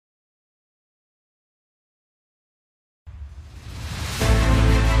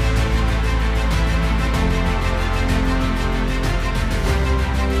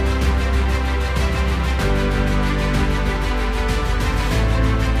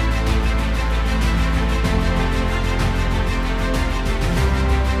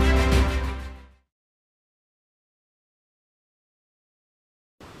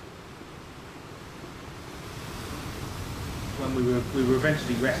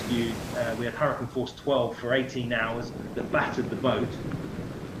rescued. We had Hurricane Force 12 for 18 hours that battered the boat.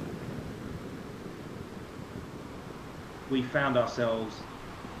 We found ourselves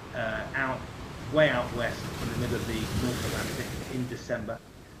way out west in the middle of the North Atlantic in December,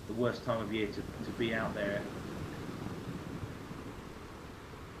 the worst time of year to be out there.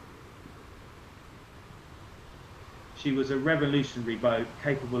 She was a revolutionary boat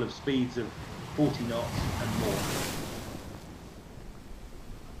capable of speeds of 40 knots and more.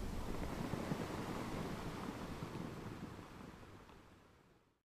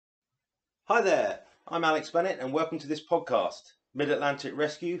 Hi there, I'm Alex Bennett and welcome to this podcast, Mid-Atlantic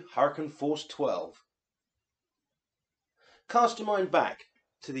Rescue Hurricane Force 12. Cast your mind back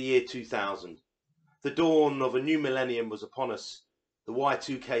to the year 2000. The dawn of a new millennium was upon us. The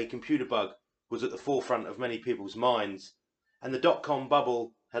Y2K computer bug was at the forefront of many people's minds, and the dot-com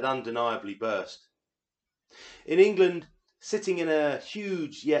bubble had undeniably burst. In England, sitting in a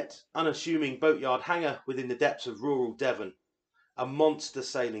huge yet unassuming boatyard hangar within the depths of rural Devon, a monster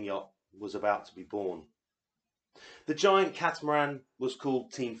sailing yacht was about to be born. The giant catamaran was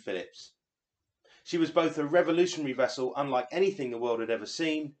called Team Phillips. She was both a revolutionary vessel unlike anything the world had ever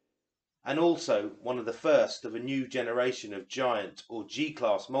seen, and also one of the first of a new generation of giant or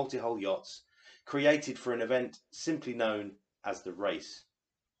G-class multi-hull yachts created for an event simply known as the Race.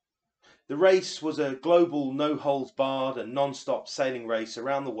 The Race was a global no-holds-barred and non-stop sailing race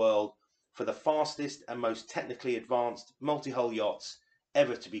around the world for the fastest and most technically advanced multi-hull yachts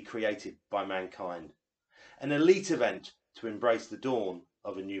ever to be created by mankind. An elite event to embrace the dawn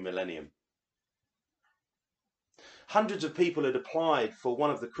of a new millennium. Hundreds of people had applied for one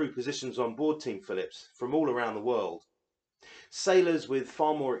of the crew positions on board Team Phillips from all around the world. Sailors with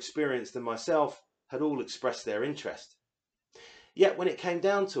far more experience than myself had all expressed their interest. Yet when it came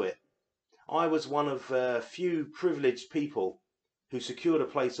down to it, I was one of a few privileged people who secured a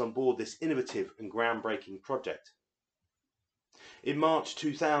place on board this innovative and groundbreaking project. In March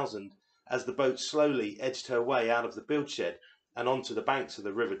 2000, as the boat slowly edged her way out of the build shed and onto the banks of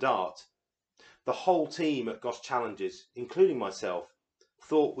the River Dart, the whole team at Gosh Challenges, including myself,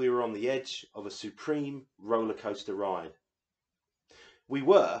 thought we were on the edge of a supreme roller coaster ride. We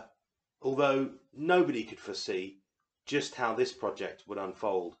were, although nobody could foresee just how this project would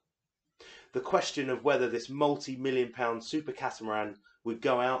unfold. The question of whether this multi-million-pound super catamaran would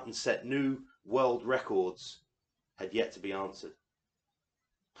go out and set new world records had yet to be answered.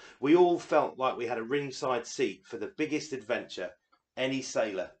 We all felt like we had a ringside seat for the biggest adventure any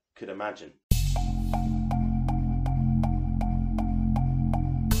sailor could imagine.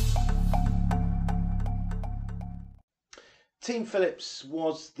 Team Phillips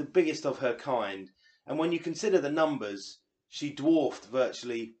was the biggest of her kind, and when you consider the numbers, she dwarfed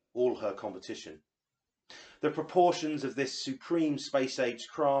virtually all her competition. The proportions of this supreme space-age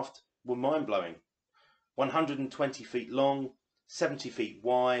craft were mind-blowing. 120 feet long, 70 feet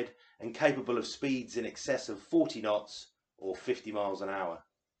wide, and capable of speeds in excess of 40 knots or 50 miles an hour.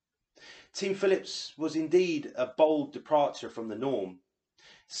 Team Phillips was indeed a bold departure from the norm.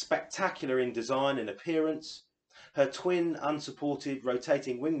 Spectacular in design and appearance, her twin unsupported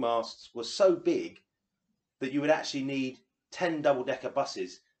rotating wing masts were so big that you would actually need 10 double-decker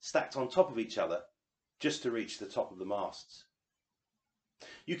buses stacked on top of each other just to reach the top of the masts.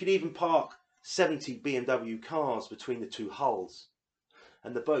 You could even park 70 BMW cars between the two hulls,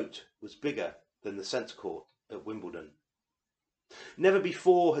 and the boat was bigger than the centre court at Wimbledon. Never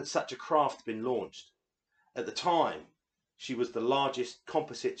before had such a craft been launched. At the time, she was the largest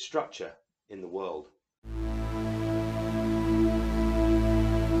composite structure in the world.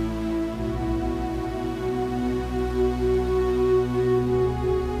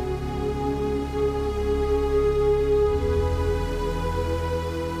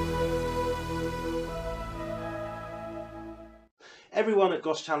 Everyone at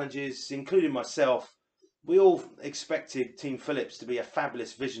Gosh Challenges, including myself, we all expected Team Phillips to be a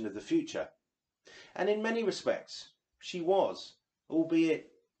fabulous vision of the future. And in many respects, she was, albeit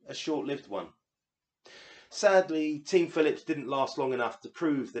a short-lived one. Sadly, Team Phillips didn't last long enough to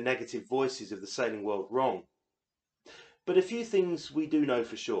prove the negative voices of the sailing world wrong. But a few things we do know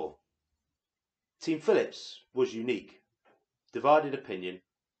for sure. Team Phillips was unique, divided opinion,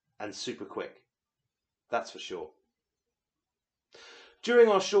 and super quick. That's for sure. During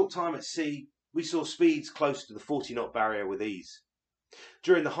our short time at sea, we saw speeds close to the 40-knot barrier with ease.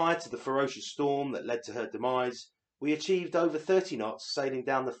 During the height of the ferocious storm that led to her demise, we achieved over 30 knots sailing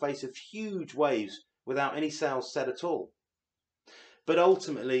down the face of huge waves without any sails set at all. But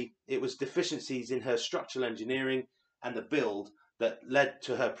ultimately, it was deficiencies in her structural engineering and the build that led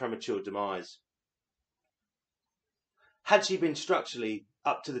to her premature demise. Had she been structurally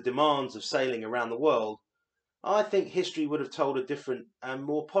up to the demands of sailing around the world, I think history would have told a different and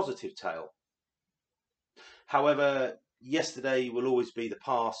more positive tale. However, yesterday will always be the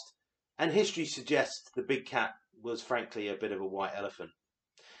past, and history suggests the big cat was frankly a bit of a white elephant.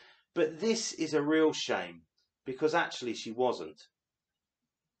 But this is a real shame, because actually she wasn't.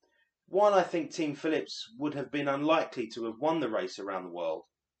 While I think Team Phillips would have been unlikely to have won the race around the world,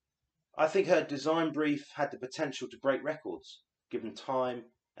 I think her design brief had the potential to break records, given time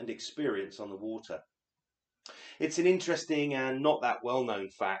and experience on the water. It's an interesting and not that well-known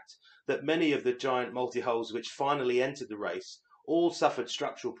fact that many of the giant multi-hulls which finally entered the race all suffered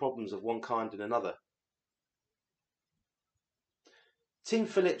structural problems of one kind and another. Team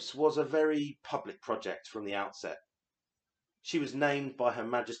Phillips was a very public project from the outset. She was named by Her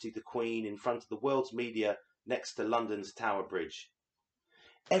Majesty the Queen in front of the world's media next to London's Tower Bridge.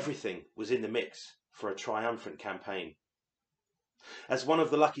 Everything was in the mix for a triumphant campaign. As one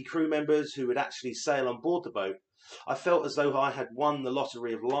of the lucky crew members who would actually sail on board the boat, I felt as though I had won the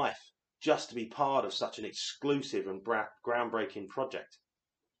lottery of life just to be part of such an exclusive and groundbreaking project.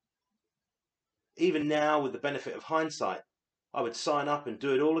 Even now, with the benefit of hindsight, I would sign up and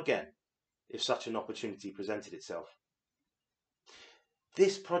do it all again if such an opportunity presented itself.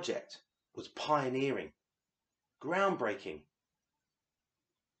 This project was pioneering, groundbreaking.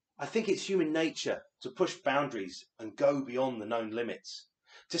 I think it's human nature to push boundaries and go beyond the known limits,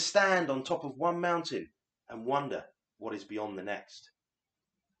 to stand on top of one mountain and wonder what is beyond the next.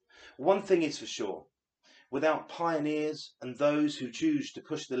 One thing is for sure, without pioneers and those who choose to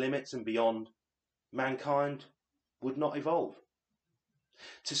push the limits and beyond, mankind would not evolve.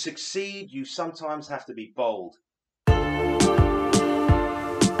 To succeed, you sometimes have to be bold.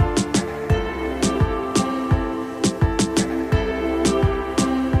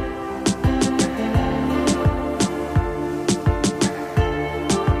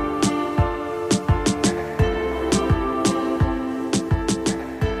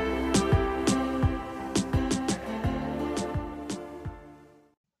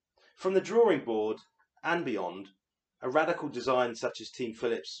 From the drawing board and beyond, a radical design such as Team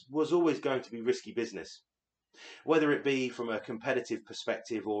Phillips was always going to be risky business, whether it be from a competitive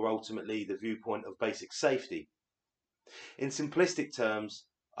perspective or ultimately the viewpoint of basic safety. In simplistic terms,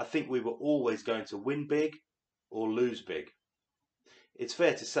 I think we were always going to win big or lose big. It's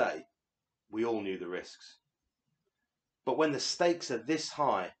fair to say we all knew the risks. But when the stakes are this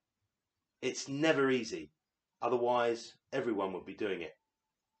high, it's never easy, otherwise everyone would be doing it.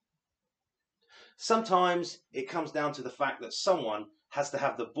 Sometimes it comes down to the fact that someone has to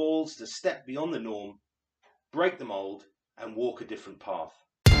have the balls to step beyond the norm, break the mold, and walk a different path.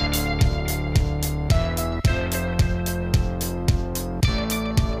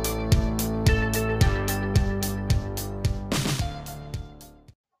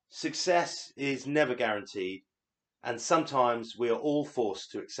 Success is never guaranteed, and sometimes we are all forced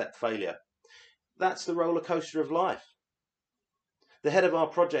to accept failure. That's the roller coaster of life. The head of our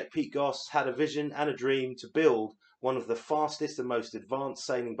project, Pete Goss, had a vision and a dream to build one of the fastest and most advanced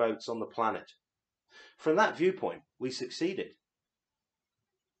sailing boats on the planet. From that viewpoint, we succeeded.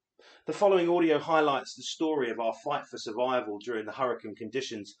 The following audio highlights the story of our fight for survival during the hurricane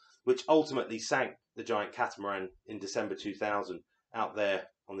conditions which ultimately sank the giant catamaran in December 2000 out there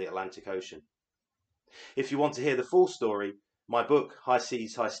on the Atlantic Ocean. If you want to hear the full story, my book, High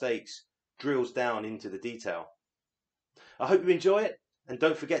Seas, High Stakes, drills down into the detail. I hope you enjoy it, and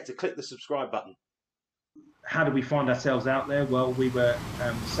don't forget to click the subscribe button. How did we find ourselves out there? Well, we were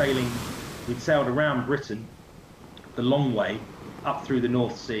we'd sailed around Britain the long way, up through the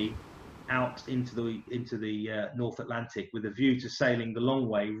North Sea, out into the North Atlantic, with a view to sailing the long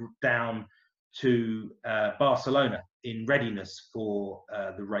way down to Barcelona in readiness for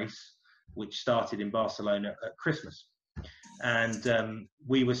the race, which started in Barcelona at Christmas. And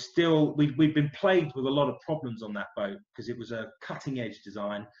we'd been plagued with a lot of problems on that boat because it was a cutting edge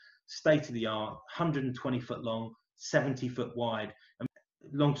design, state of the art, 120 foot long, 70 foot wide. And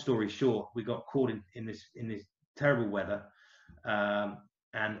long story short, we got caught in this terrible weather,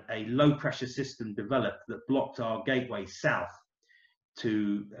 and a low pressure system developed that blocked our gateway south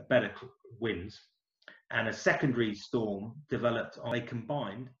to better winds, and a secondary storm developed. They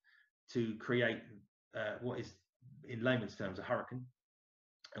combined to create what is, in layman's terms, a hurricane,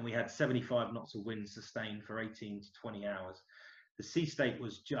 and we had 75 knots of wind sustained for 18 to 20 hours. The sea state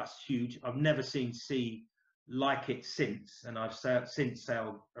was just huge. I've never seen sea like it since, and I've since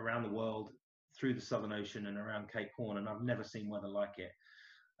sailed around the world through the Southern Ocean and around Cape Horn, and I've never seen weather like it.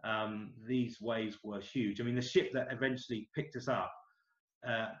 These waves were huge. I mean, the ship that eventually picked us up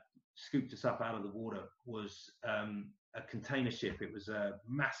scooped us up out of the water was a container ship. It was a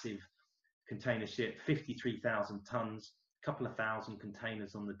massive container ship, 53,000 tons, a couple of thousand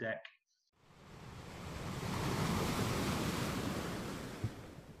containers on the deck.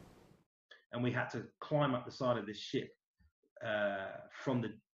 And we had to climb up the side of this ship from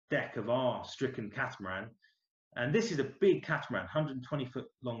the deck of our stricken catamaran. And this is a big catamaran, 120-foot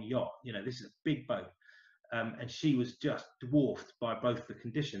long yacht. You know, this is a big boat. And she was just dwarfed by both the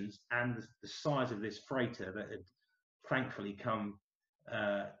conditions and the size of this freighter that had thankfully come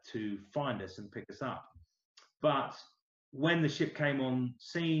to find us and pick us up. But when the ship came on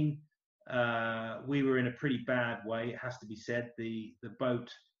scene, we were in a pretty bad way, it has to be said.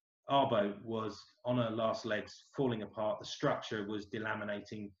 Our boat was on her last legs, falling apart. The structure was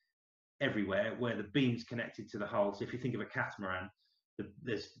delaminating everywhere where the beams connected to the hull. So if you think of a catamaran,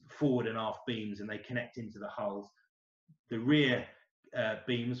 there's forward and aft beams and they connect into the hulls. The rear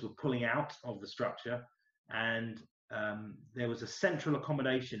beams were pulling out of the structure, and there was a central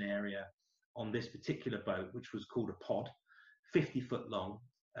accommodation area on this particular boat, which was called a pod, 50-foot long.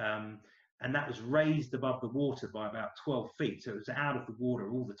 And that was raised above the water by about 12 feet. So it was out of the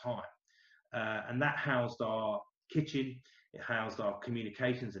water all the time. And that housed our kitchen, it housed our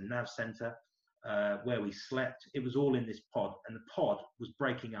communications and nav center, where we slept. It was all in this pod, and the pod was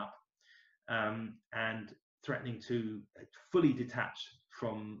breaking up and threatening to fully detach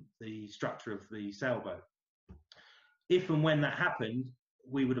from the structure of the sailboat. If and when that happened,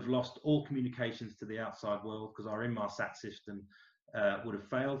 we would have lost all communications to the outside world, because our Inmarsat system would have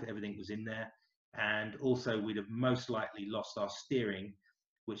failed. Everything was in there. And also we'd have most likely lost our steering,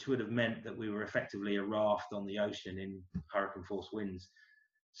 which would have meant that we were effectively a raft on the ocean in hurricane force winds.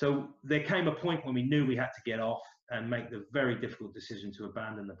 So there came a point when we knew we had to get off and make the very difficult decision to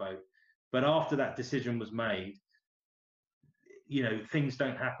abandon the boat. But after that decision was made, you know, things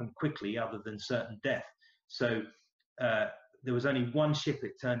don't happen quickly other than certain death. So there was only one ship,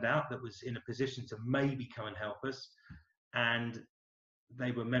 it turned out, that was in a position to maybe come and help us. And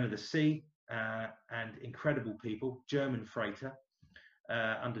they were men of the sea and incredible people, German freighter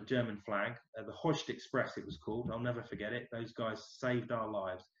under German flag, the Hoist Express it was called. I'll never forget it. Those guys saved our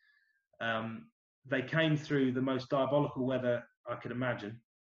lives. They came through the most diabolical weather I could imagine,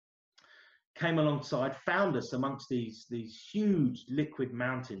 came alongside, found us amongst these huge liquid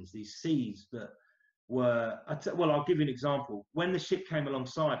mountains, these seas that were, well, I'll give you an example. When the ship came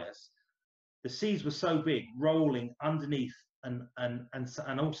alongside us, the seas were so big, rolling underneath and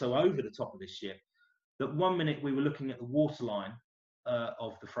also over the top of this ship, that one minute we were looking at the waterline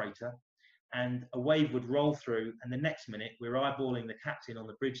of the freighter, and a wave would roll through, and the next minute we're eyeballing the captain on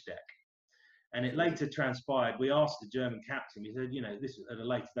the bridge deck. And it later transpired, we asked the German captain, we said, you know, this at a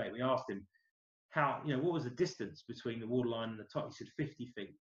later date, we asked him how, you know, what was the distance between the waterline and the top? He said 50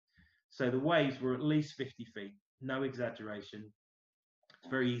 feet. So the waves were at least 50 feet, no exaggeration. It's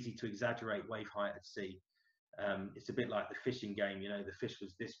very easy to exaggerate wave height at sea. It's a bit like the fishing game, you know, the fish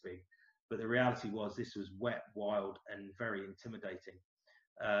was this big, but the reality was this was wet, wild, and very intimidating.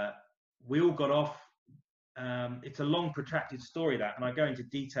 We all got off. It's a long, protracted story, that, and I go into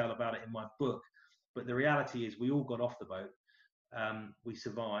detail about it in my book, but the reality is we all got off the boat. We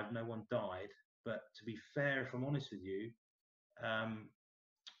survived, no one died, but to be fair, if I'm honest with you,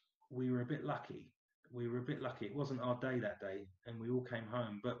 we were a bit lucky. We were a bit lucky. It wasn't our day that day, and we all came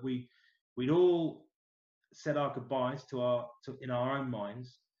home, but we'd all said our goodbyes in our own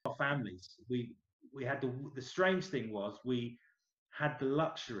minds, our families. We had the strange thing was we had the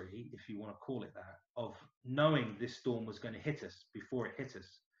luxury, if you want to call it that, of knowing this storm was going to hit us before it hit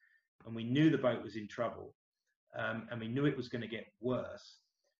us, and we knew the boat was in trouble, and we knew it was going to get worse.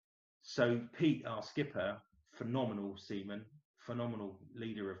 So Pete, our skipper, phenomenal seaman, phenomenal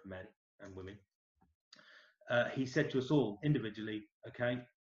leader of men and women, he said to us all individually, okay,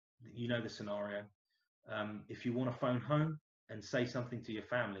 you know the scenario. If you want to phone home and say something to your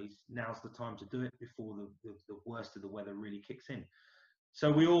families, now's the time to do it before the worst of the weather really kicks in. So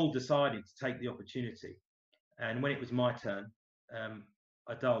we all decided to take the opportunity. And when it was my turn,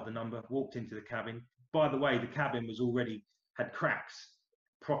 I dialed the number, walked into the cabin. By the way, the cabin had cracks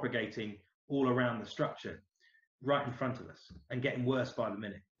propagating all around the structure, right in front of us, and getting worse by the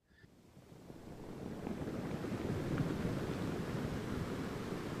minute.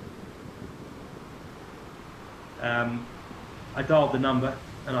 I dialed the number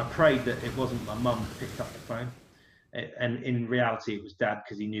and I prayed that it wasn't my mum that picked up the phone. And in reality, it was Dad,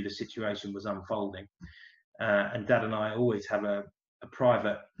 because he knew the situation was unfolding. And Dad and I always have a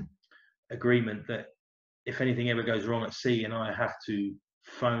private agreement that if anything ever goes wrong at sea and I have to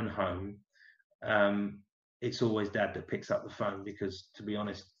phone home, it's always Dad that picks up the phone, because to be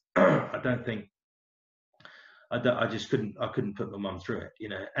honest, I don't think I just couldn't put my mum through it, you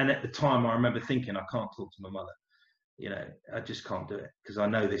know. And at the time, I remember thinking, I can't talk to my mother, you know, I just can't do it because I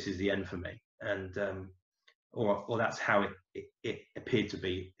know this is the end for me, and or that's how it appeared to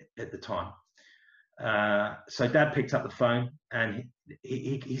be at the time. So Dad picked up the phone and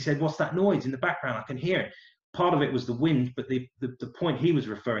he said, "What's that noise in the background? I can hear it." Part of it was the wind, but the point he was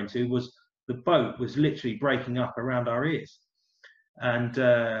referring to was the boat was literally breaking up around our ears. And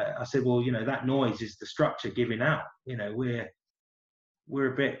I said, "Well, you know, that noise is the structure giving out. You know, we're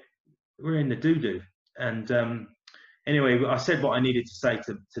in the doo-doo." And anyway, I said what I needed to say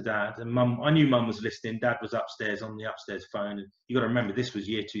to Dad, and Mum. I knew Mum was listening. Dad was upstairs on the upstairs phone, and you got to remember this was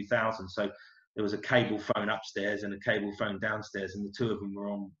year 2000, so there was a cable phone upstairs and a cable phone downstairs, and the two of them were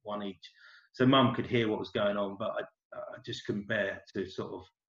on one each. So Mum could hear what was going on, but I just couldn't bear to sort of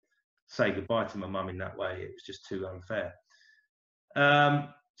say goodbye to my mum in that way. It was just too unfair.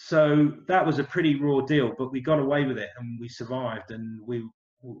 So that was a pretty raw deal, but we got away with it and we survived. And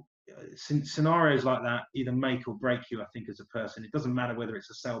scenarios like that either make or break you, I think, as a person. It doesn't matter whether it's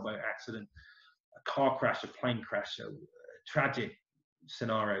a sailboat accident, a car crash, a plane crash, a tragic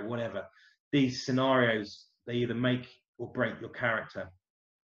scenario, whatever. These scenarios, they either make or break your character.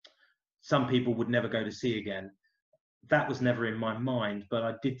 Some people would never go to sea again. That was never in my mind, but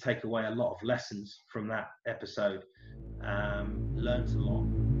I did take away a lot of lessons from that episode. Learned a lot.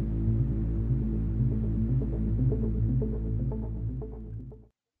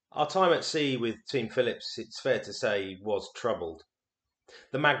 Our time at sea with Team Phillips, it's fair to say, was troubled.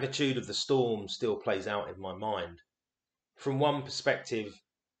 The magnitude of the storm still plays out in my mind. From one perspective,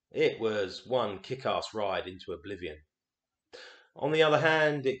 it was one kick-ass ride into oblivion. On the other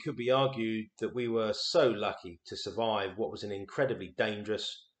hand, it could be argued that we were so lucky to survive what was an incredibly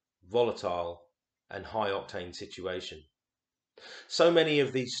dangerous, volatile, and high-octane situation. So many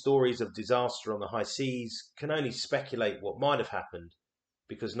of these stories of disaster on the high seas can only speculate what might have happened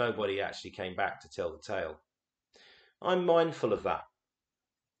because nobody actually came back to tell the tale. I'm mindful of that.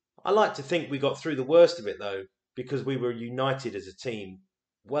 I like to think we got through the worst of it though, because we were united as a team,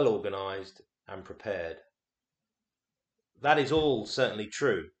 well organised and prepared. That is all certainly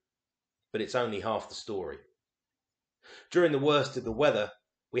true, but it's only half the story. During the worst of the weather,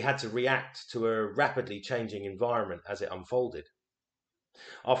 we had to react to a rapidly changing environment as it unfolded.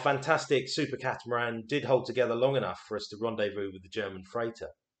 Our fantastic super catamaran did hold together long enough for us to rendezvous with the German freighter.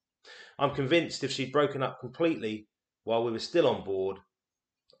 I'm convinced if she'd broken up completely while we were still on board,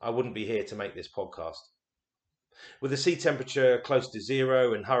 I wouldn't be here to make this podcast. With the sea temperature close to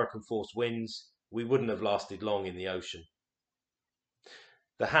zero and hurricane-force winds, we wouldn't have lasted long in the ocean.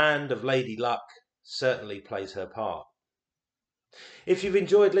 The hand of Lady Luck certainly plays her part. If you've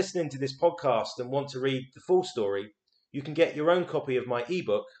enjoyed listening to this podcast and want to read the full story, you can get your own copy of my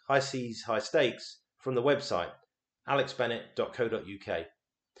ebook, High Seas, High Stakes, from the website, alexbennett.co.uk.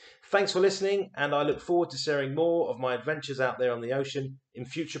 Thanks for listening, and I look forward to sharing more of my adventures out there on the ocean in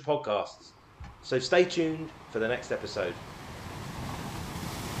future podcasts. So stay tuned for the next episode.